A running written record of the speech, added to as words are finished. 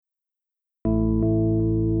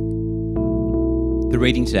The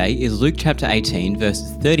reading today is Luke chapter 18,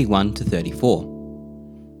 verses 31 to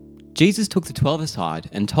 34. Jesus took the 12 aside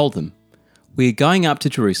and told them, "We are going up to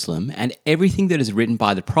Jerusalem, and everything that is written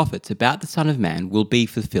by the prophets about the Son of Man will be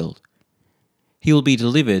fulfilled. He will be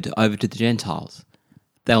delivered over to the Gentiles.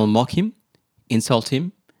 They will mock him, insult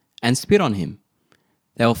him, and spit on him.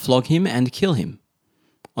 They will flog him and kill him.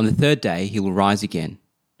 On the third day he will rise again."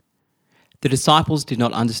 The disciples did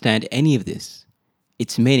not understand any of this.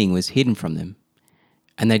 Its meaning was hidden from them,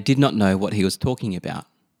 and they did not know what he was talking about.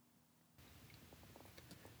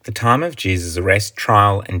 The time of Jesus' arrest,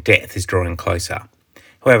 trial, and death is drawing closer.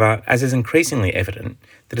 However, as is increasingly evident,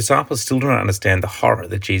 the disciples still do not understand the horror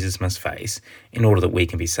that Jesus must face in order that we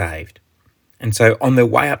can be saved. And so, on their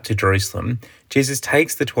way up to Jerusalem, Jesus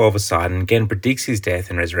takes the 12 aside and again predicts his death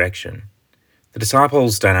and resurrection. The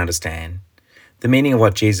disciples don't understand. The meaning of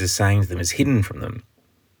what Jesus is saying to them is hidden from them.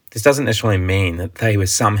 This doesn't necessarily mean that they were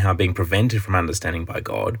somehow being prevented from understanding by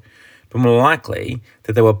God, but more likely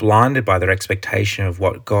that they were blinded by their expectation of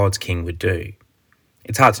what God's king would do.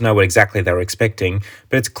 It's hard to know what exactly they were expecting,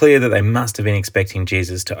 but it's clear that they must have been expecting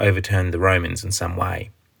Jesus to overturn the Romans in some way.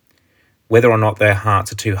 Whether or not their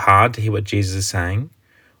hearts are too hard to hear what Jesus is saying,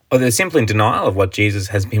 or they're simply in denial of what Jesus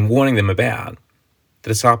has been warning them about, the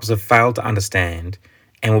disciples have failed to understand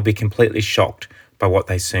and will be completely shocked by what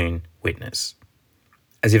they soon witness.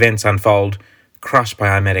 As events unfold, crushed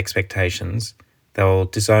by unmet expectations, they will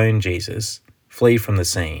disown Jesus, flee from the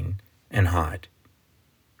scene, and hide.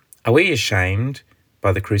 Are we ashamed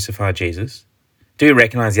by the crucified Jesus? Do we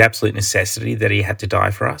recognise the absolute necessity that he had to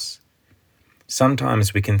die for us?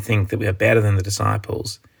 Sometimes we can think that we are better than the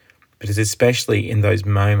disciples, but it's especially in those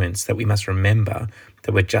moments that we must remember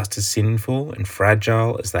that we're just as sinful and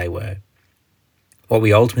fragile as they were. What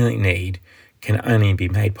we ultimately need can only be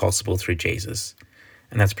made possible through Jesus,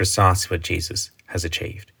 and that's precisely what Jesus has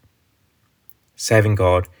achieved. Saving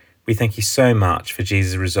God, we thank you so much for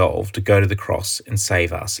Jesus' resolve to go to the cross and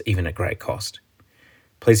save us, even at great cost.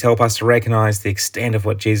 Please help us to recognise the extent of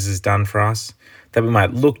what Jesus has done for us, that we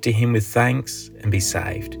might look to him with thanks and be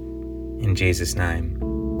saved. In Jesus' name,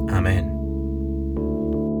 Amen.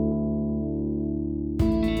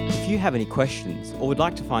 If you have any questions or would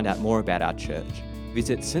like to find out more about our church,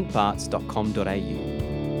 visit stbarts.com.au.